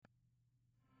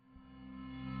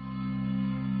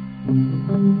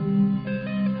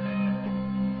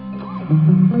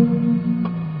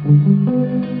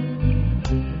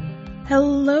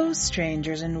Hello,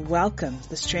 strangers, and welcome to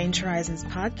the Strange Horizons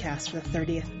podcast for the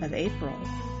 30th of April,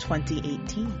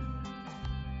 2018.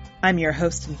 I'm your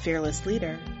host and fearless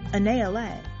leader, Anaea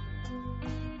Lay.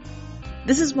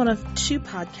 This is one of two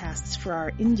podcasts for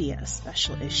our India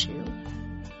special issue.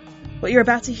 What you're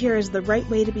about to hear is The Right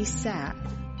Way to Be Sad,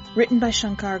 written by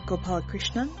Shankar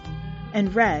Gopalakrishnan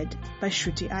and read by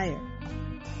Shruti Iyer.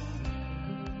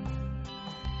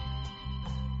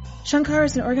 Shankar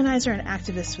is an organizer and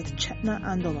activist with Chetna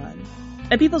Andolan,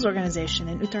 a people's organization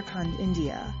in Uttarakhand,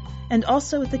 India, and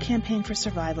also with the Campaign for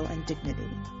Survival and Dignity.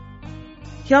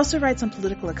 He also writes on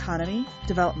political economy,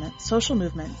 development, social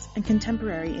movements, and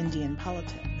contemporary Indian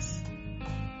politics.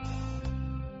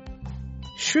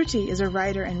 Shruti is a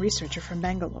writer and researcher from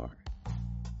Bangalore.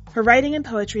 Her writing and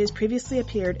poetry has previously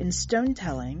appeared in Stone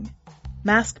Telling,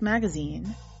 Mask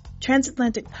Magazine,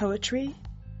 Transatlantic Poetry,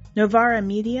 Novara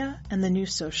Media, and The New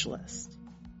Socialist.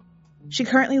 She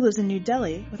currently lives in New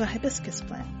Delhi with a hibiscus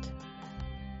plant.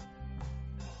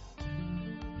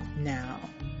 Now,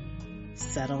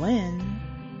 settle in.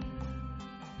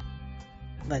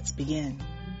 Let's begin.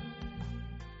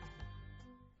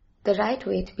 The Right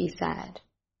Way to Be Sad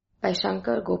by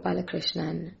Shankar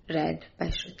Gopalakrishnan, read by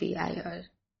Shruti Iyer.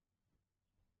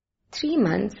 3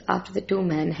 months after the two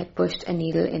men had pushed a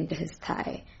needle into his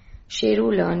thigh,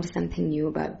 Sheru learned something new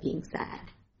about being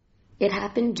sad. It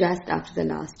happened just after the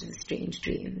last of the strange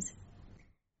dreams.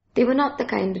 They were not the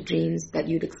kind of dreams that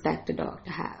you'd expect a dog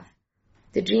to have.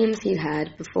 The dreams he'd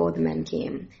had before the men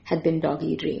came had been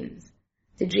doggy dreams.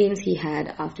 The dreams he had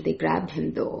after they grabbed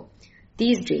him, though,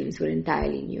 these dreams were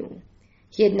entirely new.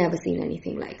 He had never seen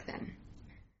anything like them.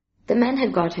 The men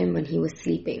had got him when he was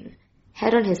sleeping,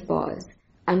 head on his paws,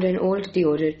 under an old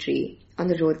deodar tree on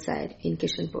the roadside in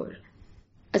Kishanpur.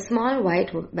 A small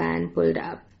white van pulled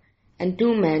up, and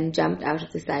 2 men jumped out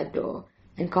of the side door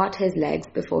and caught his legs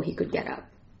before he could get up.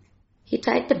 He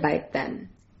tried to bite them,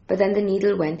 but then the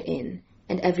needle went in,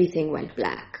 and everything went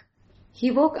black. He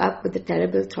woke up with a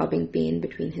terrible throbbing pain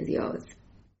between his ears.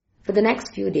 For the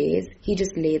next few days, he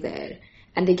just lay there,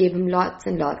 and they gave him lots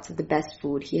and lots of the best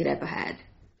food he had ever had.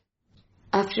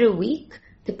 After a week,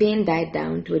 the pain died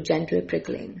down to a gentle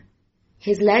prickling.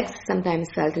 His legs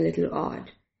sometimes felt a little odd,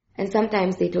 and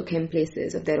sometimes they took him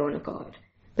places of their own accord,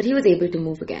 but he was able to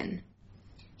move again.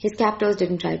 His captors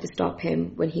didn't try to stop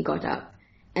him when he got up,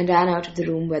 and ran out of the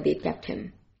room where they'd kept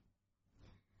him.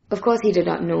 Of course, he did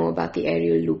not know about the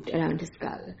aerial looped around his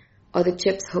skull, or the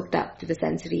chips hooked up to the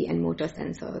sensory and motor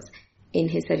sensors in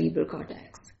his cerebral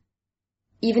cortex.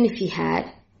 Even if he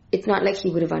had, it's not like he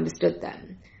would have understood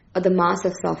them, or the mass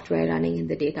of software running in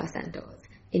the data centers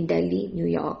in Delhi, New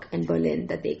York, and Berlin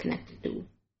that they connected to.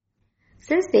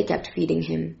 Since they kept feeding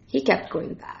him, he kept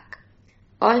going back.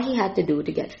 All he had to do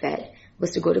to get fed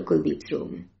was to go to Kuldeep's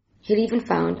room. He'd even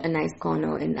found a nice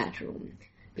corner in that room,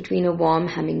 between a warm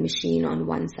humming machine on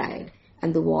one side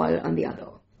and the wall on the other.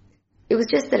 It was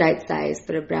just the right size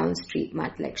for a brown street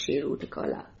mutt like Sheru to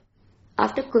curl up.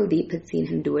 After Kuldeep had seen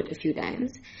him do it a few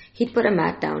times, he'd put a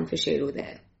mat down for Sheru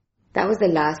there. That was the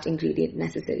last ingredient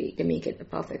necessary to make it a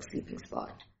perfect sleeping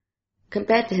spot.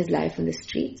 Compared to his life on the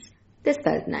streets, this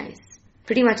felt nice.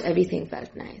 Pretty much everything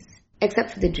felt nice,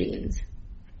 except for the dreams.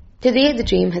 Today the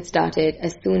dream had started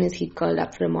as soon as he'd curled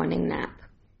up for a morning nap.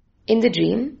 In the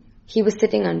dream, he was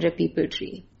sitting under a peepal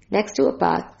tree, next to a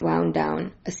path wound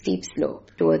down a steep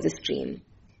slope towards a stream.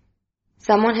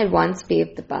 Someone had once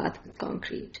paved the path with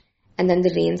concrete, and then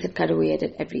the rains had cut away at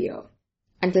it every year,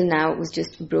 until now it was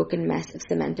just a broken mess of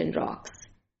cement and rocks.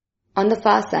 On the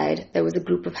far side, there was a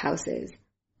group of houses,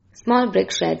 small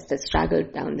brick sheds that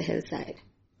straggled down the hillside.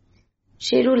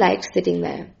 Sheru liked sitting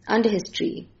there, under his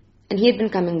tree, and he had been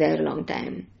coming there a long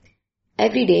time.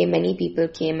 Every day many people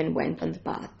came and went on the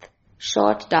path,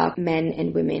 short, dark men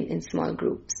and women in small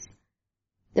groups.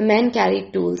 The men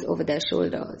carried tools over their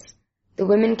shoulders. The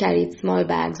women carried small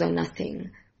bags or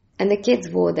nothing, and the kids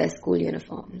wore their school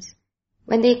uniforms.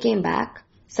 When they came back,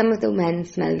 some of the men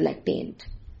smelled like paint.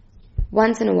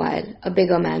 Once in a while, a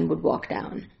bigger man would walk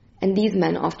down, and these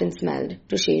men often smelled,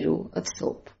 to Sheru, of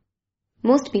soap.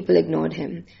 Most people ignored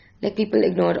him, like people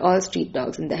ignored all street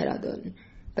dogs in Dehradun,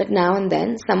 but now and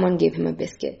then someone gave him a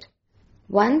biscuit.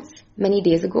 Once, many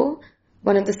days ago,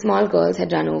 one of the small girls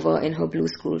had run over in her blue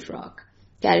school frock,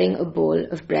 carrying a bowl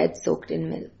of bread soaked in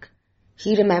milk.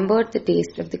 He remembered the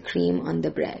taste of the cream on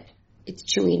the bread, its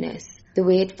chewiness, the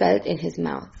way it felt in his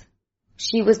mouth.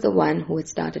 She was the one who had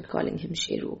started calling him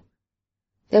Sheru.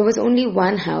 There was only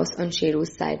one house on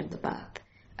Sheru's side of the path,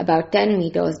 about 10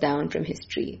 meters down from his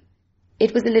tree.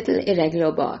 It was a little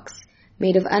irregular box,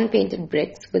 made of unpainted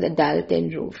bricks with a dull tin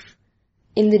roof.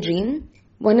 In the dream,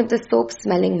 one of the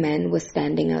soap-smelling men was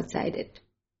standing outside it.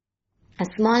 A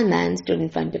small man stood in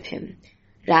front of him,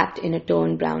 wrapped in a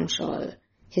torn brown shawl,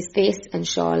 his face and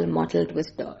shawl mottled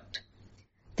with dirt.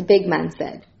 The big man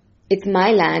said, "It's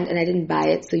my land and I didn't buy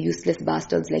it so useless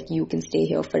bastards like you can stay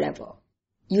here forever.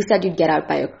 You said you'd get out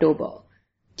by October.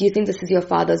 Do you think this is your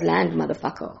father's land,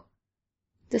 motherfucker?"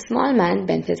 The small man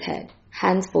bent his head,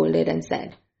 hands folded, and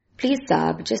said, "Please,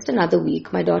 Saab, just another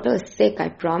week. My daughter is sick, I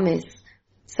promise.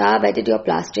 Saab, I did your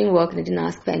plastering work and I didn't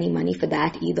ask for any money for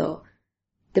that either."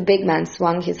 The big man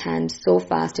swung his hand so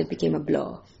fast it became a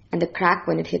blur, and the crack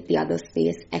when it hit the other's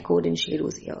face echoed in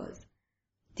Sheru's ears.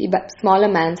 The smaller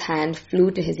man's hand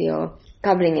flew to his ear,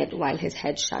 covering it while his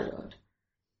head shuddered.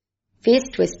 Face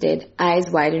twisted, eyes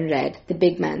wide and red, the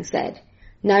big man said,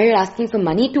 "Now you're asking for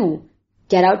money too?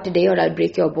 Get out today or I'll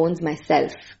break your bones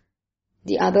myself."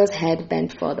 The other's head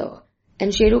bent further,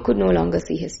 and Sheru could no longer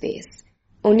see his face,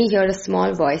 only hear a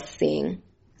small voice saying,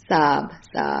 "Saab,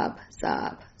 Saab,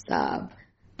 Saab, Saab,"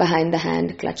 behind the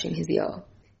hand clutching his ear.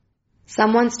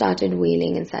 Someone started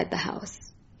wailing inside the house.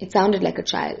 It sounded like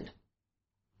a child.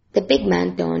 The big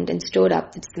man turned and strode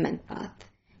up the cement path.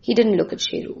 He didn't look at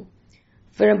Sheru.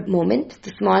 For a moment,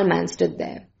 the small man stood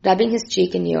there, rubbing his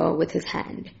cheek and ear with his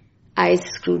hand, eyes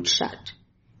screwed shut.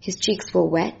 His cheeks were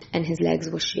wet and his legs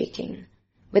were shaking.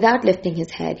 Without lifting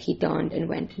his head, he turned and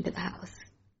went into the house.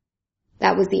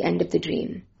 That was the end of the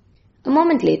dream. A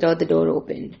moment later, the door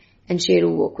opened, and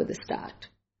Sheru woke with a start.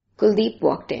 Kuldeep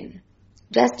walked in,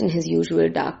 dressed in his usual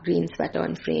dark green sweater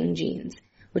and fraying jeans,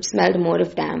 which smelled more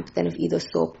of damp than of either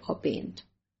soap or paint.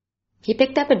 He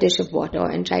picked up a dish of water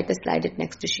and tried to slide it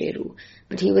next to Sheru,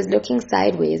 but he was looking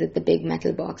sideways at the big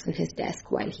metal box on his desk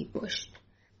while he pushed,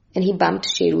 and he bumped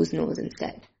Sheru's nose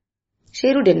instead.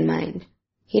 Sheru didn't mind.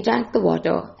 He drank the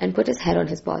water and put his head on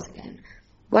his paws again,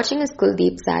 watching as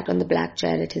Kuldeep sat on the black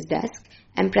chair at his desk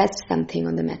and pressed something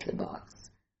on the metal box.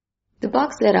 The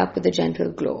box lit up with a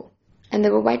gentle glow, and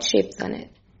there were white shapes on it,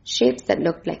 shapes that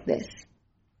looked like this: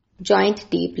 Joint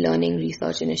Deep Learning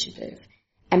Research Initiative,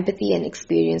 Empathy and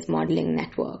Experience Modeling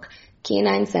Network,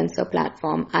 Canine Sensor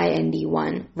Platform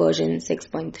IND1 version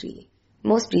 6.3.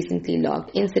 Most recently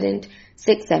logged incident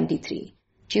 673,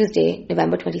 Tuesday,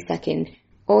 November 22nd,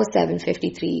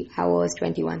 07:53 hours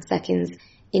 21 seconds,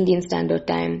 Indian Standard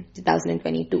Time,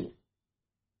 2022.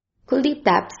 Kuldeep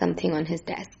tapped something on his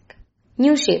desk.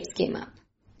 New shapes came up.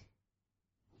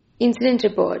 Incident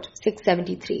Report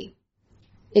 673.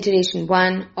 Iteration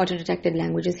 1, Auto-Detected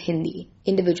Languages Hindi.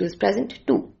 Individuals present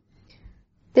 2.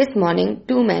 This morning,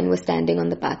 2 men were standing on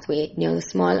the pathway near the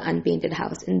small unpainted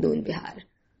house in Doon Bihar.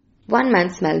 One man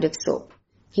smelled of soap.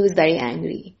 He was very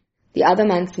angry. The other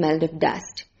man smelled of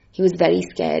dust. He was very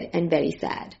scared and very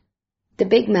sad. The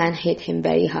big man hit him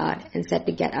very hard and said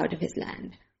to get out of his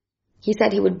land. He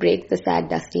said he would break the sad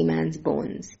dusty man's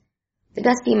bones. The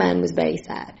dusty man was very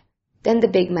sad. Then the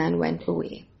big man went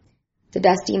away. The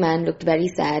dusty man looked very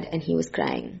sad and he was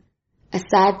crying. A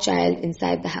sad child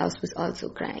inside the house was also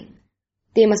crying.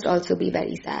 They must also be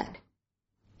very sad.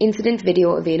 Incident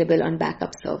video available on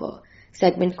backup server.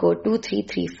 Segment code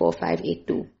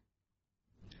 2334582.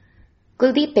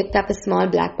 Kuldeep picked up a small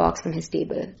black box from his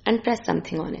table and pressed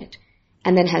something on it,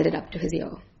 and then held it up to his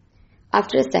ear.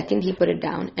 After a second, he put it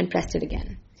down and pressed it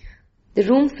again. The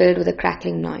room filled with a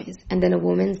crackling noise, and then a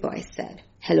woman's voice said,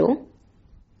 "Hello?"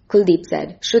 Kuldeep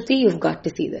said, "Shruti, you've got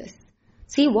to see this."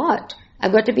 "See what?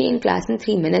 I've got to be in class in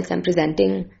 3 minutes. I'm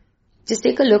presenting." "Just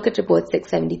take a look at report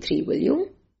 673, will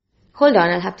you?" "Hold on,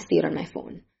 I'll have to see it on my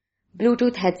phone."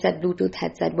 Bluetooth headset,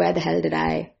 where the hell did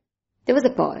I? There was a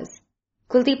pause.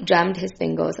 Kuldeep drummed his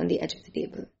fingers on the edge of the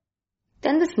table.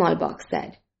 Then the small box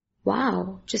said,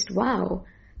 "Wow, just wow.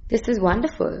 This is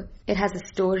wonderful. It has a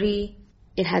story.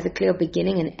 It has a clear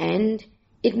beginning and end.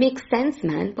 It makes sense,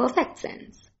 man. Perfect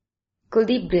sense."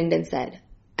 Kuldeep grinned and said,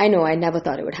 "I know, I never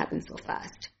thought it would happen so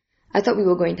fast. I thought we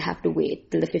were going to have to wait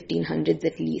till the 1500s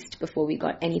at least before we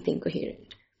got anything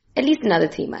coherent. At least another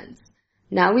 3 months.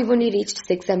 Now we've only reached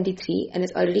 673 and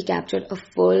it's already captured a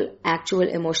full, actual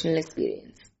emotional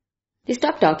experience." They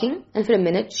stopped talking, and for a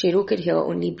minute Sheru could hear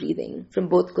only breathing from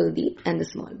both Kuldeep and the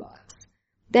small box.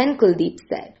 Then Kuldeep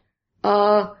said,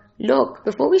 Look,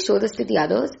 before we show this to the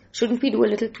others, shouldn't we do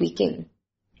a little tweaking?"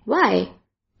 "Why?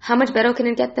 How much better can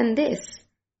it get than this?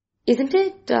 Isn't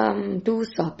it, too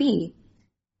soppy?"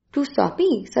 "Too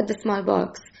soppy," said the small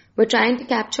box. "We're trying to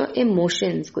capture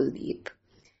emotions, Kuldeep."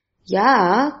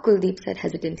 "Yeah," Kuldeep said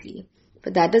hesitantly.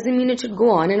 "But that doesn't mean it should go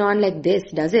on and on like this,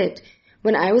 does it?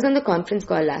 When I was on the conference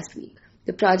call last week,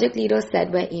 the project leaders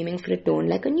said we're aiming for a tone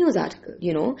like a news article,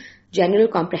 general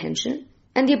comprehension.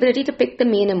 and the ability to pick the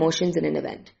main emotions in an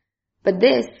event. But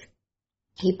this,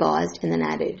 he paused and then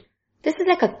added, this is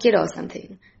like a kid or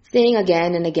something, saying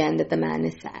again and again that the man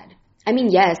is sad. I mean,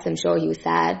 yes, I'm sure he was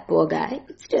sad, poor guy,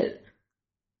 but still.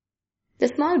 The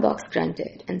small box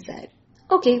grunted and said,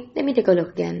 okay, let me take a look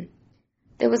again.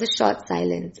 There was a short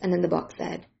silence, and then the box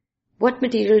said, what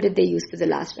material did they use for the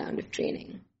last round of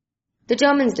training? The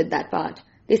Germans did that part.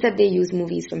 They said they used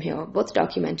movies from here, both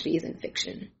documentaries and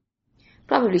fiction.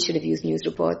 Probably should have used news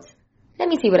reports. Let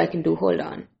me see what I can do, hold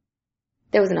on.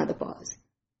 There was another pause.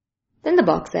 Then the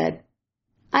box said,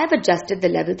 I have adjusted the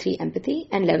level 3 empathy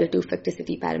and level 2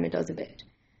 ficticity parameters a bit.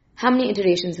 How many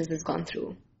iterations has this gone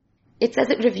through? It says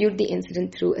it reviewed the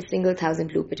incident through a single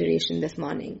 1,000 loop iteration this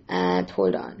morning at,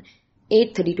 hold on,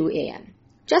 8:32 a.m.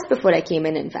 Just before I came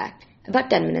in fact, about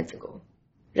 10 minutes ago.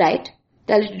 Right?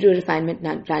 Tell it to do a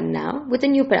refinement run now with the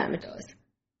new parameters.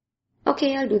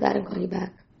 Okay, I'll do that and call you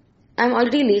back. I'm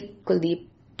already late, Kuldeep.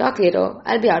 Talk later.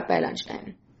 I'll be out by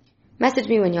lunchtime. Message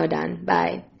me when you're done.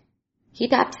 Bye. He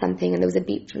tapped something and there was a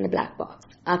beep from the black box,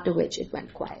 after which it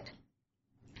went quiet.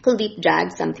 Kuldeep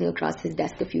dragged something across his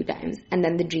desk a few times, and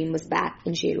then the dream was back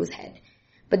in Sheru's head.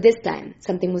 But this time,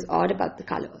 something was odd about the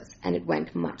colors, and it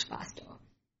went much faster.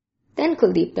 Then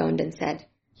Kuldeep turned and said,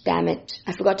 damn it,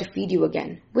 I forgot to feed you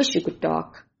again. Wish you could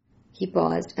talk. He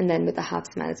paused, and then with a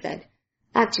half smile said,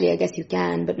 actually, I guess you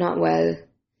can, but not well.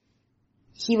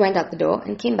 He went out the door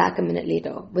and came back a minute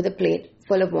later with a plate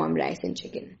full of warm rice and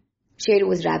chicken. Sheru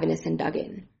was ravenous and dug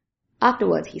in.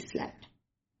 Afterwards, he slept.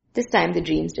 This time, the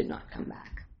dreams did not come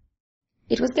back.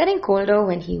 It was getting colder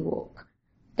when he woke,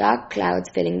 dark clouds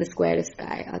filling the square of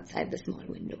sky outside the small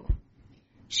window.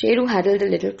 Sheru huddled a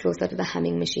little closer to the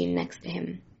humming machine next to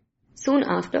him. Soon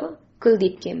after,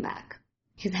 Kuldeep came back.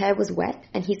 His hair was wet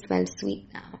and he smelled sweet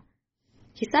now.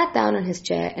 He sat down on his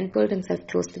chair and pulled himself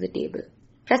close to the table,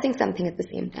 pressing something at the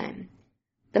same time.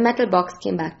 The metal box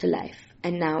came back to life,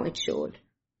 and now it showed.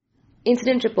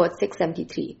 Incident report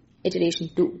 673, iteration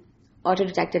 2.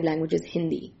 Auto-detected languages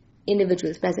Hindi.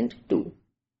 Individuals present 2.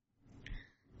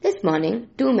 This morning,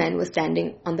 2 men were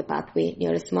standing on the pathway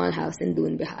near a small house in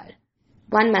Doon, Bihar.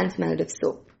 One man smelled of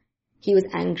soap. He was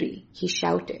angry. He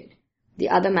shouted. The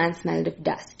other man smelled of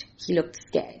dust. He looked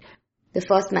scared. The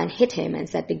first man hit him and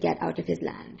said to get out of his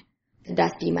land. The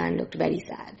dusty man looked very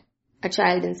sad. A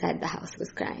child inside the house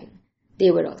was crying.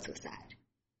 They were also sad.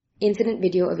 Incident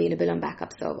video available on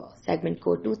backup server, segment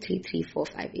code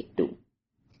 2334582.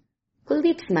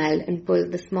 Kuldeep smiled and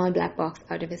pulled the small black box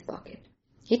out of his pocket.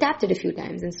 He tapped it a few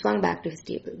times and swung back to his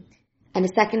table. And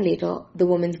a second later, the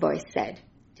woman's voice said,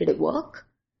 did it work?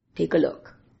 Take a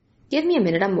look. Give me a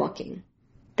minute, I'm walking.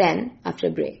 Then, after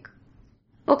a break.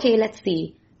 Okay, let's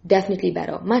see. Definitely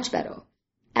better, much better.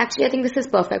 Actually, I think this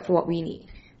is perfect for what we need.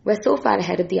 We're so far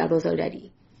ahead of the others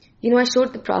already. You know, I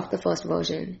showed the prof the first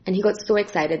version, and he got so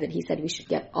excited that he said we should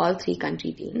get all 3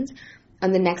 country teams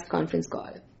on the next conference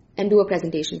call and do a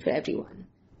presentation for everyone.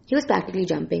 He was practically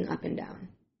jumping up and down.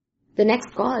 The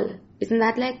next call? Isn't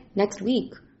that like next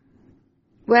week?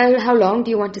 Well, how long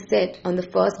do you want to sit on the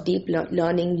first deep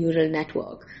learning neural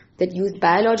network that used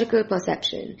biological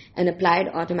perception and applied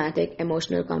automatic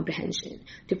emotional comprehension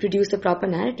to produce a proper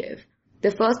narrative?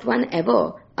 The first one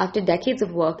ever, after decades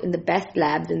of work in the best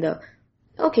labs in the...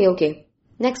 Okay.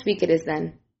 Next week it is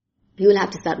then. You'll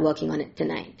have to start working on it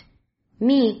tonight.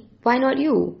 Me? Why not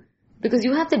you? Because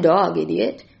you have the dog,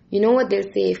 idiot. You know what they'll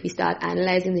say if we start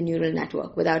analyzing the neural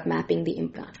network without mapping the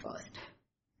implant first.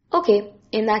 Okay,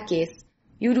 in that case,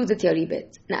 you do the theory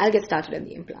bits and I'll get started on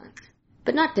the implants.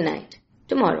 But not tonight.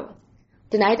 Tomorrow.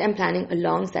 Tonight I'm planning a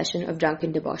long session of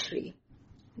drunken debauchery.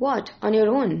 What? On your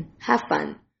own? Have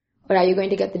fun. Or are you going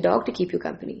to get the dog to keep you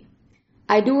company?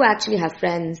 I do actually have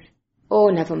friends. Oh,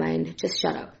 never mind. Just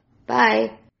shut up.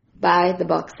 Bye. Bye, the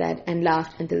box said and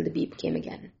laughed until the beep came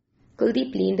again.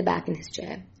 Kuldeep leaned back in his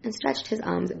chair and stretched his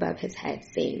arms above his head,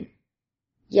 saying,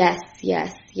 yes,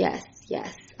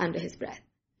 under his breath.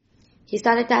 He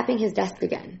started tapping his desk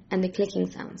again, and the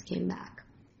clicking sounds came back.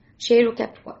 Sheru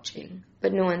kept watching,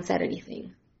 but no one said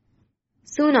anything.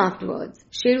 Soon afterwards,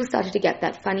 Sheru started to get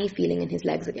that funny feeling in his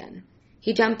legs again.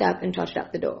 He jumped up and trotted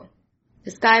up the door.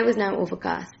 The sky was now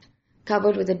overcast,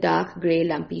 covered with a dark grey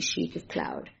lumpy sheet of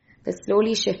cloud that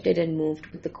slowly shifted and moved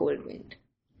with the cold wind.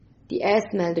 The air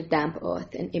smelled of damp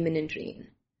earth and imminent rain.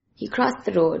 He crossed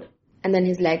the road, and then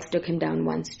his legs took him down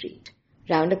one street,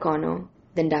 round a corner,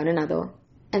 then down another,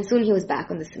 and soon he was back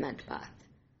on the cement path.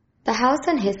 The house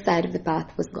on his side of the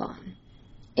path was gone.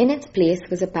 In its place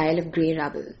was a pile of grey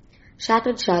rubble,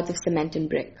 shattered shards of cement and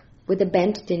brick, with a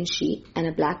bent tin sheet and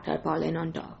a black tarpaulin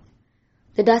on top.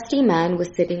 The dusty man was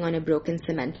sitting on a broken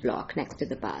cement block next to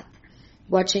the path,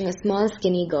 watching a small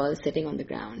skinny girl sitting on the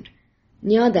ground.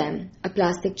 Near them, a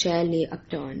plastic chair lay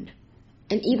upturned.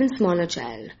 An even smaller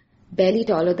child, barely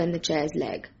taller than the chair's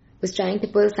leg, was trying to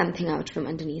pull something out from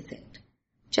underneath it.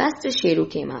 Just as Sheru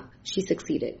came up, she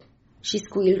succeeded. She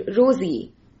squealed,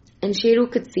 "Rosie!" And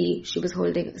Sheru could see she was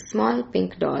holding a small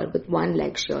pink doll with one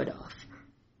leg sheared off.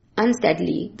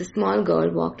 Unsteadily, the small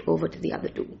girl walked over to the other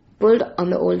two, pulled on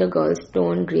the older girl's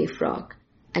torn grey frock,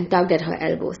 and tugged at her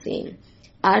elbow, saying,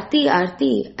 "Aarti,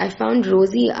 Aarti, I found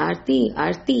Rosie, Aarti,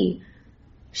 Aarti."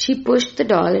 She pushed the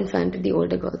doll in front of the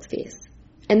older girl's face,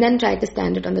 and then tried to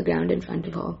stand it on the ground in front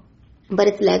of her. But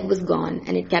its leg was gone,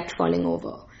 and it kept falling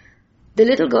over. The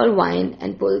little girl whined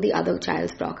and pulled the other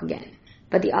child's frock again,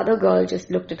 but the other girl just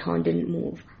looked at her and didn't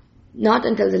move. Not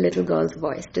until the little girl's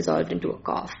voice dissolved into a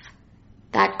cough.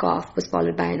 That cough was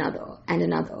followed by another,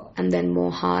 and then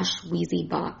more harsh, wheezy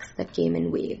barks that came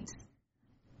in waves.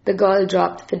 The girl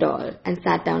dropped the doll and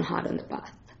sat down hard on the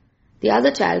path. The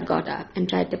other child got up and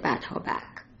tried to pat her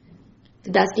back.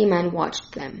 The dusty man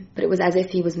watched them, but it was as if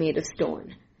he was made of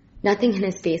stone. Nothing in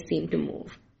his face seemed to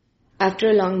move. After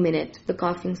a long minute, the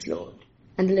coughing slowed,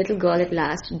 and the little girl at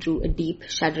last drew a deep,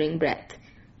 shuddering breath.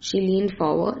 She leaned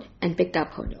forward and picked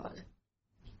up her doll.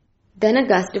 Then a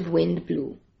gust of wind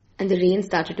blew, and the rain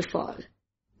started to fall.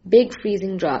 Big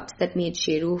freezing drops that made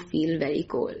Sheru feel very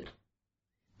cold.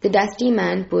 The dusty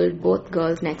man pulled both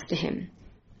girls next to him,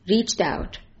 reached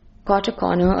out, caught a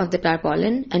corner of the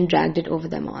tarpaulin and dragged it over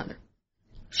them all.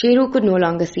 Sheru could no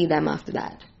longer see them after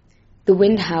that. The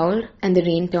wind howled and the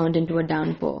rain turned into a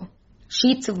downpour,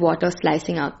 sheets of water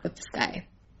slicing out of the sky.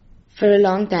 For a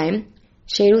long time,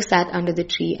 Sheru sat under the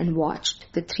tree and watched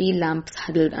the three lumps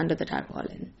huddled under the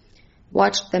tarpaulin.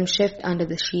 Watched them shift under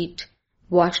the sheet,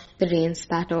 watched the rain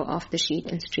spatter off the sheet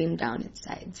and stream down its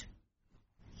sides.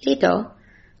 Later,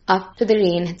 after the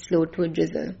rain had slowed to a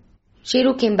drizzle,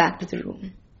 Sheru came back to the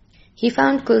room. He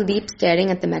found Kuldeep staring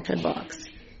at the metal box,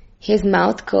 his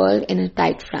mouth curled in a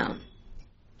tight frown.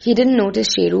 He didn't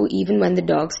notice Sheru even when the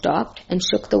dog stopped and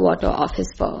shook the water off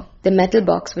his fur. The metal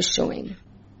box was showing.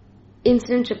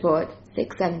 Incident Report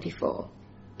 674.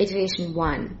 Iteration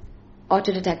 1.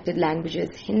 Auto-detected languages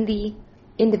Hindi.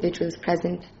 Individuals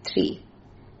present 3.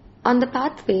 On the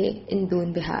pathway in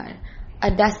Doon, Bihar, a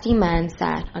dusty man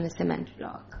sat on a cement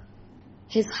block.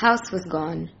 His house was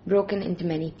gone, broken into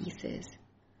many pieces.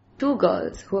 2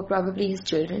 girls, who were probably his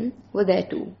children, were there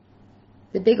too.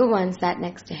 The bigger one sat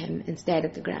next to him and stared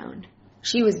at the ground.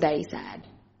 She was very sad.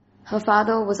 Her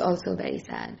father was also very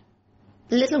sad.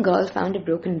 The little girl found a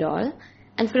broken doll,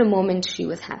 and for a moment she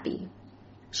was happy.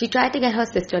 She tried to get her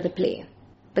sister to play,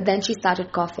 but then she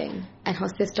started coughing, and her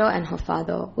sister and her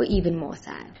father were even more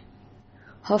sad.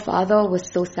 Her father was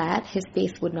so sad his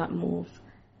face would not move.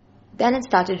 Then it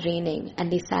started raining, and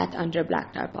they sat under a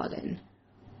black tarpaulin.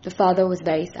 The father was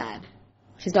very sad.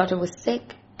 His daughter was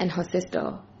sick, and her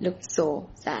sister looked so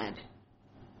sad.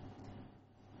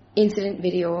 Incident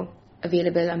video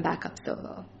available on backup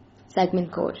server.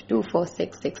 Segment code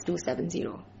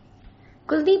 2466270.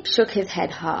 Kuldeep shook his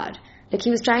head hard, like he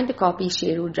was trying to copy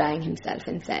Sheru drying himself,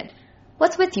 and said,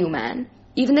 "What's with you, man?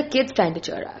 Even the kid's trying to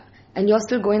cheer up, and you're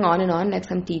still going on and on like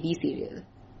some TV serial."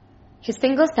 His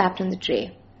fingers tapped on the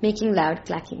tray, making loud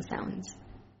clacking sounds.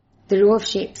 The row of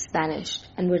shapes vanished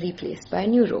and were replaced by a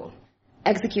new row,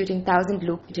 executing 1000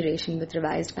 loop iteration with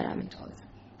revised parameters.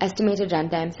 Estimated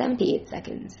runtime 78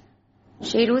 seconds.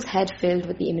 Sheru's head filled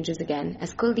with the images again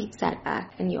as Kuldeep sat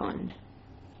back and yawned.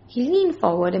 He leaned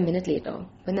forward a minute later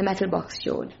when the metal box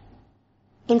showed.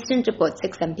 Incident Report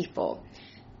 674.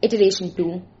 Iteration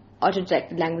 2.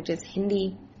 Auto-detected languages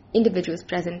Hindi. Individuals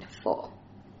present 4.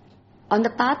 On the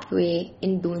pathway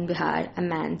in Doon, Bihar, a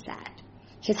man sat.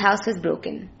 His house was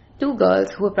broken. 2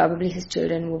 girls, who were probably his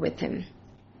children, were with him.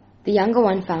 The younger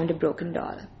one found a broken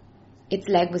doll. Its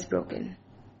leg was broken.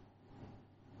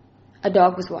 A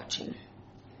dog was watching.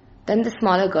 Then the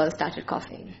smaller girl started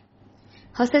coughing.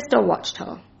 Her sister watched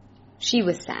her. She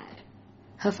was sad.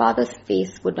 Her father's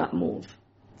face would not move.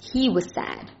 He was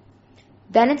sad.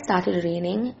 Then it started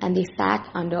raining, and they sat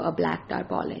under a black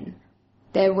tarpaulin.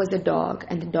 There was a dog,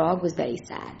 and the dog was very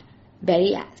sad.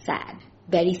 Very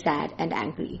sad and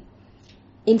angry.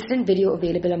 Incident video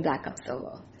available on backup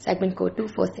server. Segment code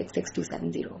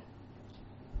 2466270.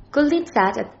 Kuldeep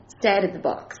stared at the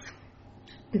box.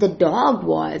 The dog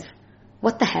was...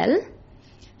 What the hell?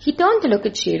 He turned to look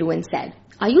at Sheru and said,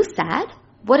 "Are you sad?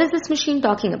 What is this machine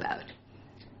talking about?"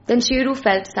 Then Sheru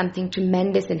felt something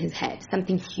tremendous in his head,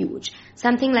 something huge,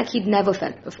 something like he'd never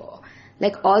felt before,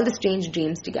 like all the strange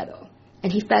dreams together.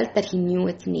 And he felt that he knew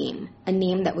its name, a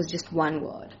name that was just one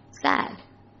word. Sad.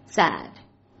 Sad.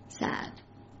 Sad.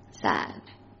 Sad.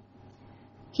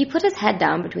 He put his head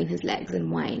down between his legs and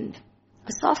whined,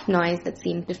 a soft noise that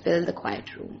seemed to fill the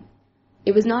quiet room.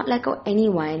 It was not like any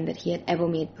whine that he had ever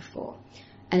made before,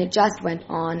 and it just went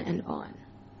on and on.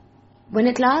 When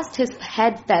at last his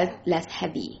head felt less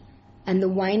heavy, and the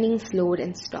whining slowed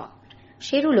and stopped,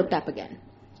 Sheru looked up again.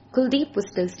 Kuldeep was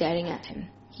still staring at him.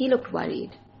 He looked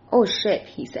worried. "Oh shit,"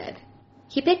 he said.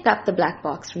 He picked up the black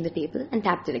box from the table and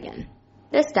tapped it again.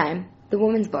 This time, the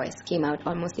woman's voice came out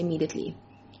almost immediately.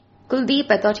 "Kuldeep,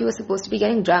 I thought you were supposed to be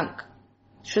getting drunk."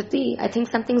 "Shruti, I think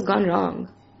something's gone wrong."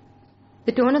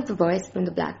 The tone of the voice from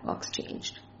the black box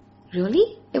changed.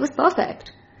 "Really? It was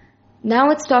perfect. Now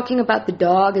it's talking about the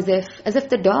dog as if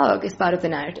the dog is part of the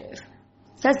narrative.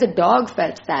 Says the dog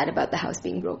felt sad about the house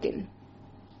being broken."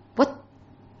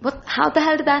 How the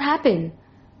hell did that happen?"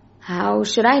 "How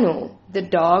should I know? The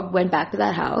dog went back to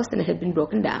that house and it had been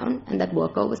broken down, and that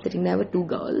worker was sitting there with two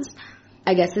girls,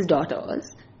 I guess his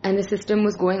daughters, and the system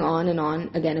was going on and on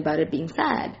again about it being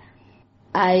sad.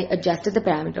 I adjusted the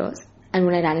parameters, and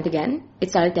when I ran it again,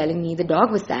 it started telling me the dog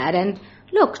was sad, and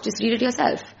look, just read it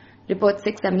yourself. Report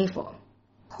 674.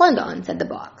 "Hold on," said the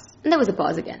box, and there was a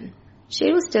pause again.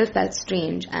 Sheru still felt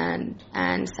strange and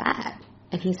sad,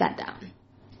 and he sat down.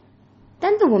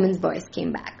 Then the woman's voice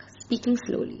came back, speaking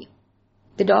slowly.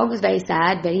 "The dog was very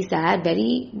sad,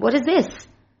 what is this?"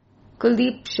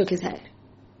 Kuldeep shook his head.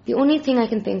 "The only thing I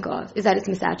can think of is that it's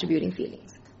misattributing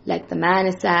feelings. Like the man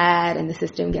is sad and the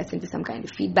system gets into some kind of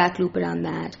feedback loop around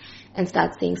that and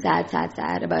starts saying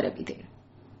sad about everything.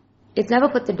 It's never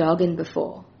put the dog in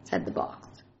before," said the box.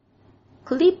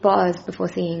 Kuldeep paused before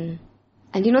saying,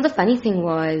 "And you know the funny thing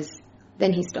was,"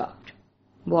 then he stopped.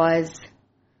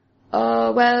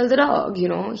 Well, the dog,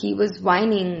 he was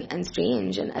whining and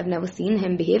strange, and I've never seen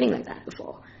him behaving like that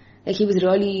before. Like he was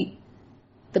really..."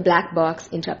 The black box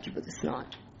interrupted with a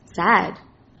snort.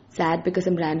 Sad because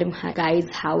some random guy's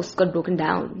house got broken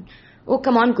down. "Oh,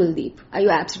 come on, Kuldeep. Are you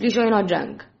absolutely sure you're not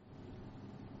drunk?"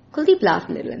 Kuldeep laughed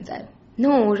a little and said,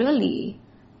 "No, really."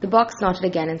 The box snorted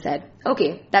again and said,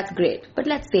 "Okay, that's great, but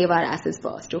let's save our asses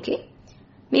first, okay?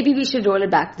 Maybe we should roll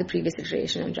it back to the previous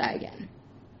iteration and try again."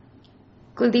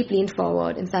 Kuldeep leaned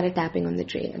forward and started tapping on the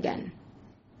tray again.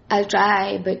 "I'll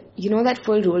try, but you know that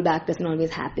full rollback doesn't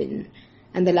always happen.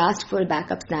 And the last full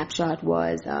backup snapshot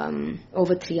was,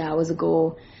 over 3 hours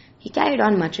ago." He carried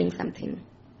on muttering something.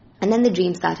 And then the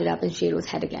dream started up in Sheru's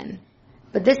head again.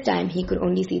 But this time he could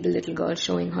only see the little girl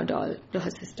showing her doll to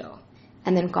her sister,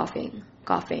 and then coughing,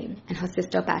 and her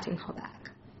sister patting her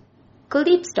back.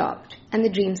 Kuldeep stopped, and the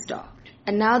dream stopped,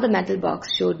 and now the metal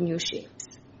box showed new shapes.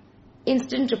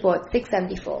 Instant report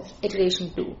 674,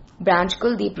 iteration 2, branch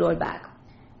Kuldeep rollback,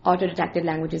 auto-detected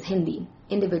languages Hindi,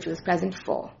 individuals present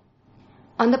 4.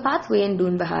 On the pathway in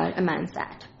Doon Bahar, a man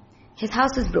sat. His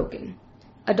house was broken.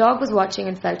 A dog was watching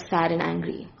and felt sad and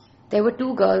angry. There were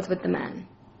 2 girls with the man.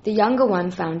 The younger one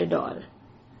found a doll.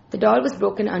 The doll was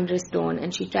broken under a stone,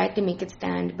 and she tried to make it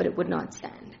stand, but it would not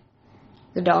stand.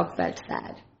 The dog felt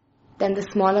sad. Then the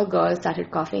smaller girl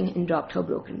started coughing and dropped her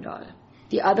broken doll.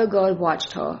 The other girl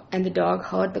watched her, and the dog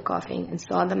heard the coughing and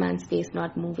saw the man's face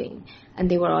not moving, and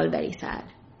they were all very sad.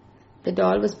 The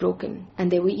doll was broken,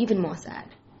 and they were even more sad.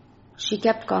 She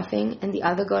kept coughing, and the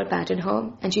other girl patted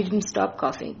her, and she didn't stop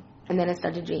coughing, and then it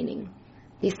started raining.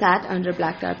 They sat under a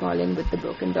black tarpaulin with the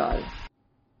broken doll.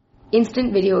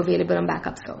 Instant video available on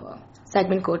backup server.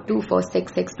 Segment code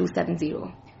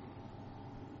 2466270.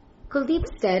 Kuldeep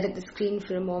stared at the screen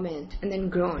for a moment and then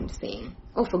groaned, saying,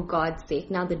 "Oh, for God's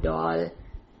sake, now the doll."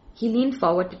 He leaned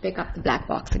forward to pick up the black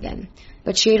box again,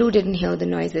 but Sheru didn't hear the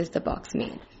noises the box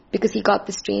made, because he got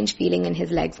the strange feeling in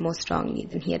his legs more strongly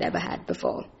than he had ever had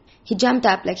before. He jumped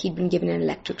up like he'd been given an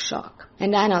electric shock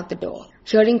and ran out the door,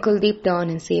 hearing Kuldeep turn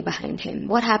and say behind him,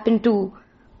 "What happened to..."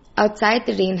 Outside,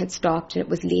 the rain had stopped and it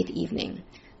was late evening,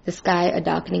 the sky a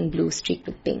darkening blue streaked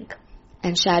with pink,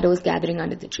 and shadows gathering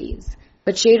under the trees.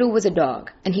 But Sheru was a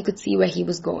dog, and he could see where he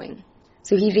was going.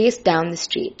 So he raced down the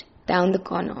street, down the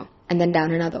corner, and then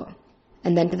down another,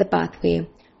 and then to the pathway,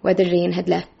 where the rain had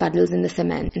left puddles in the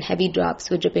cement and heavy drops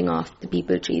were dripping off the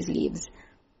peepal tree's leaves.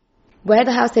 Where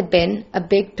the house had been, a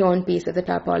big torn piece of the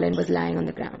tarpaulin was lying on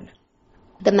the ground.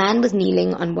 The man was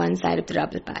kneeling on one side of the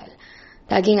rubble pile,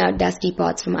 tugging out dusty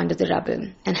pots from under the rubble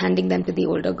and handing them to the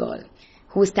older girl,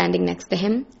 who was standing next to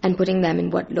him and putting them in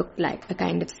what looked like a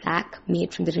kind of sack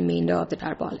made from the remainder of the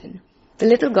tarpaulin. The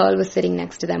little girl was sitting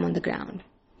next to them on the ground,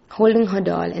 holding her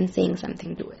doll and saying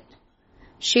something to it.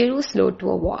 Sheru slowed to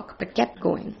a walk but kept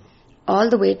going, all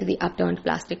the way to the upturned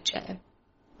plastic chair.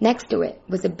 Next to it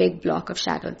was a big block of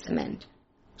shattered cement.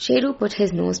 Sheru put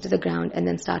his nose to the ground and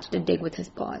then started to dig with his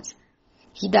paws.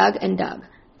 He dug and dug,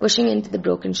 pushing into the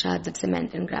broken shards of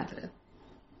cement and gravel.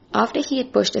 After he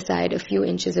had pushed aside a few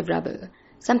inches of rubble,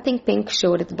 something pink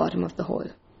showed at the bottom of the hole.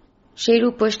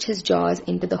 Sheru pushed his jaws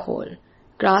into the hole,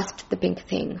 grasped the pink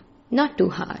thing, not too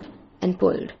hard, and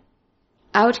pulled.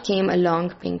 Out came a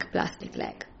long pink plastic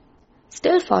leg.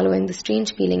 Still following the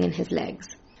strange feeling in his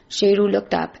legs, Sheru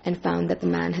looked up and found that the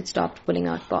man had stopped pulling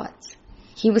out pots.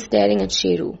 He was staring at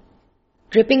Sheru.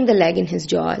 Gripping the leg in his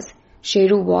jaws,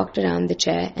 Sheru walked around the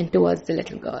chair and towards the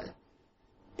little girl.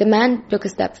 The man took a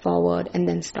step forward and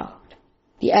then stopped.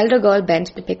 The elder girl bent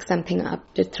to pick something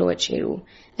up to throw at Sheru,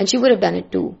 and she would have done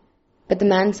it too. But the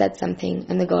man said something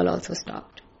and the girl also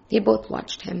stopped. They both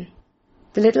watched him.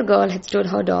 The little girl had stood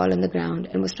her doll on the ground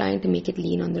and was trying to make it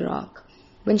lean on the rock.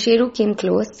 When Sheru came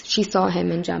close, she saw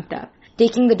him and jumped up,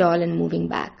 taking the doll and moving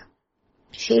back.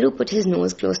 Sheru put his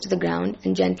nose close to the ground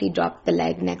and gently dropped the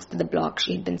leg next to the block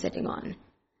she had been sitting on.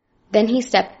 Then he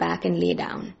stepped back and lay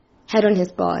down, head on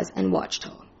his paws, and watched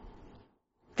her.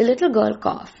 The little girl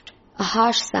coughed, a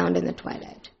harsh sound in the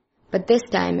twilight, but this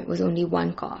time it was only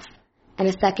one cough, and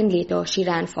a second later she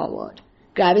ran forward,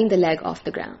 grabbing the leg off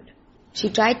the ground. She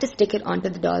tried to stick it onto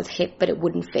the doll's hip, but it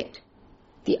wouldn't fit.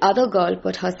 The other girl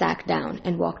put her sack down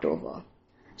and walked over.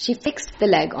 She fixed the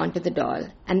leg onto the doll,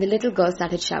 and the little girl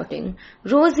started shouting,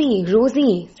 "Rosie,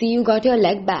 Rosie, see you got your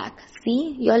leg back.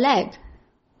 See, your leg."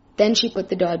 Then she put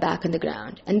the doll back on the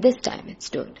ground, and this time it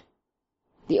stood.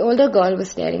 The older girl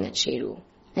was staring at Sheru,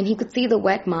 and he could see the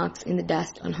wet marks in the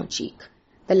dust on her cheek,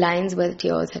 the lines where the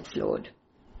tears had flowed.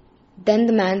 Then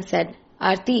the man said,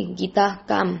 "Aarti, Geeta,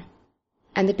 come."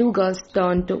 And the two girls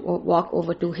turned to walk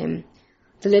over to him,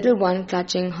 the little one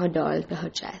clutching her doll to her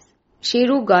chest.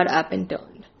 Sheru got up and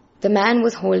turned. The man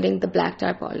was holding the black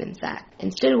tarpaulin sack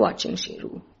and still watching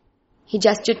Sheru. He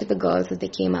gestured to the girls as they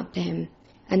came up to him,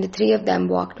 and the three of them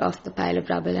walked off the pile of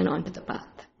rubble and onto the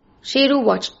path. Sheru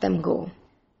watched them go.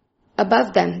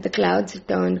 Above them, the clouds had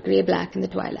turned grey-black in the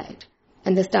twilight,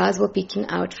 and the stars were peeking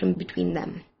out from between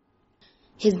them.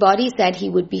 His body said he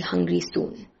would be hungry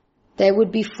soon. There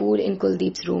would be food in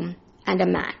Kuldeep's room, and a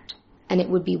mat, and it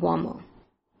would be warmer.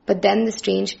 But then the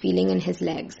strange feeling in his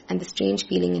legs and the strange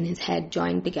feeling in his head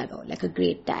joined together like a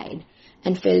great tide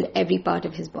and filled every part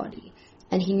of his body,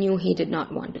 and he knew he did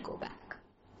not want to go back.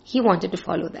 He wanted to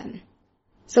follow them.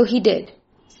 So he did,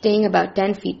 staying about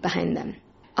 10 feet behind them.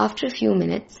 After a few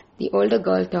minutes, the older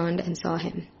girl turned and saw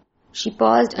him. She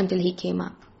paused until he came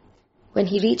up. When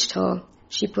he reached her,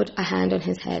 she put a hand on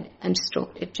his head and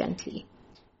stroked it gently.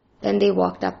 Then they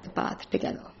walked up the path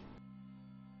together.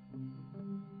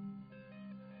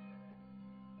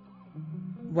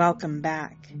 Welcome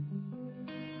back.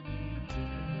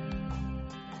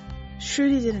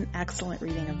 Shruti did an excellent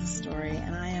reading of the story,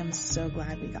 and I am so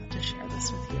glad we got to share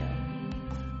this with you.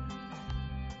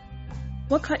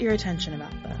 What caught your attention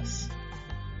about this?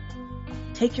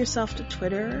 Take yourself to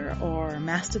Twitter or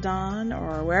Mastodon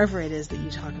or wherever it is that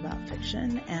you talk about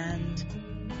fiction and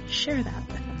share that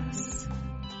with us.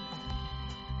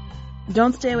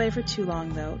 Don't stay away for too long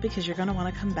though, because you're going to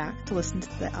want to come back to listen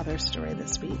to the other story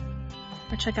this week,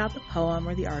 or check out the poem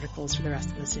or the articles for the rest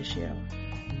of this issue.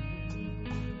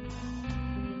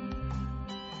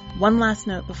 One last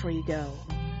note before you go.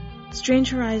 Strange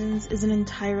Horizons is an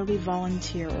entirely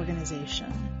volunteer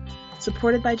organization,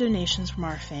 supported by donations from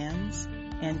our fans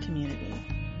and community.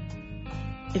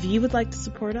 If you would like to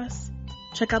support us,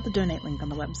 check out the donate link on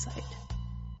the website.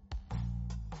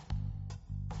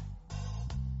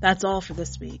 That's all for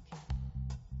this week.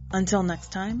 Until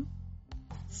next time,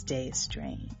 stay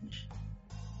strange.